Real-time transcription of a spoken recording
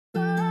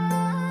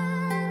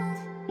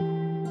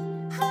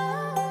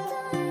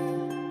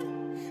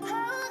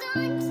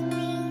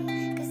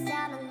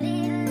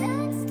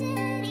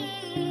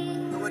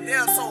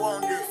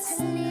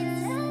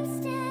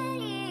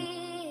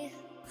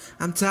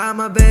I'm tired,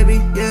 my baby,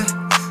 yeah.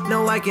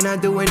 No, I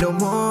cannot do it no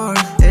more.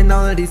 And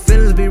all of these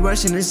feelings be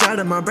rushing inside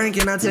of my brain,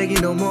 cannot take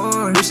it no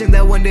more. Wishing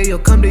that one day you'll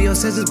come to your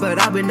senses, but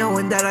I've been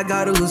knowing that I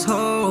gotta lose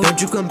hope. Don't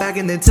you come back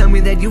and then tell me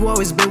that you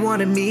always been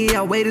wanting me.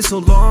 I waited so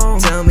long.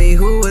 Tell me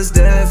who was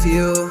there for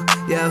you?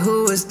 Yeah,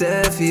 who was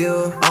there for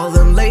you? All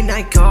them late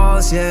night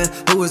calls, yeah.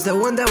 Who was the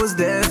one that was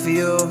there for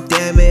you?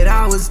 Damn it,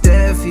 I was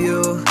there for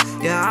you.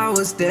 Yeah, I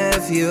was there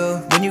for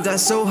you. When you got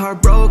so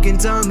heartbroken,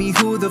 tell me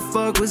who the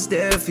fuck was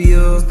there for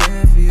you?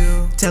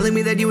 Telling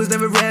me that you was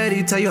never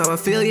ready. Tell you how I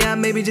feel, yeah,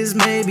 maybe, just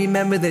maybe.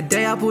 Remember the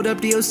day I pulled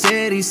up to your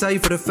city, saw you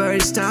for the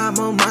first time,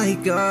 oh my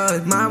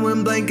god. Mind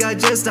went blank, I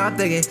just stopped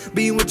thinking.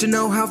 Being what you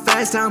know, how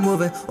fast I'm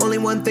moving. Only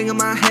one thing in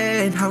my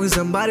head, how can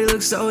somebody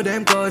look so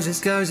damn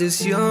gorgeous? Cause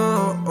it's you, it's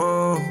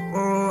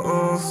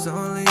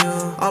only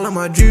you. All of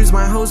my dreams,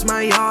 my hopes,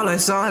 my all, I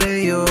saw it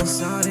in you,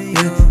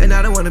 yeah. And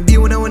I don't wanna be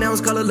with no one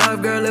else, call it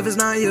love, girl, if it's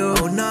not you.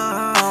 Oh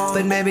no.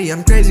 But maybe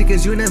I'm crazy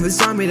cause you never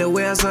saw me the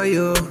way I saw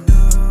you.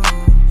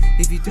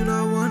 If you do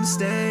not want to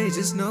stay,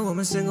 just know I'm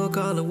a single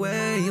call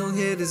away. You'll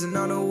hear this and I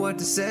don't know what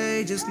to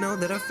say. Just know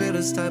that I feel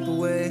this type of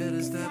way.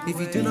 If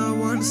you do not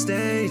want to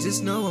stay,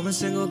 just know I'm a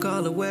single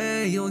call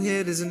away. You'll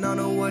hear this and I don't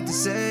know what to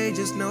say.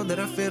 Just know that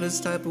I feel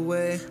this type of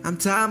way. I'm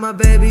tired, my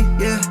baby,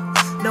 yeah.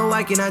 No,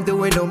 I cannot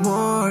do it no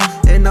more.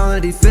 And all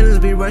of these feelings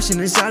be rushing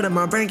inside of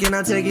my brain,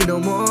 cannot take it no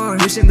more.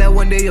 Wishing that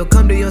one day you'll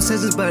come to your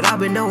senses, but I've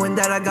been knowing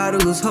that I gotta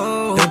lose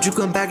hope. Don't you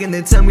come back and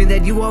then tell me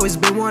that you always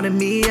been wanting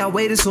me. I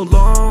waited so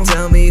long.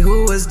 Tell me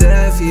who was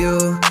there for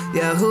you?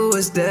 Yeah, who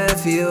was there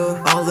for you?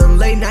 All them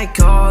late night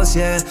calls,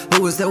 yeah.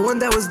 Who was the one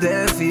that was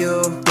there for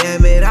you?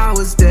 Damn it, I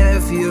was there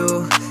for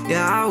you.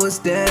 Yeah, I was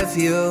there for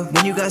you.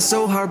 When you got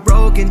so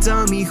heartbroken,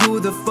 tell me who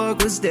the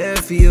fuck was there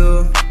for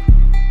you?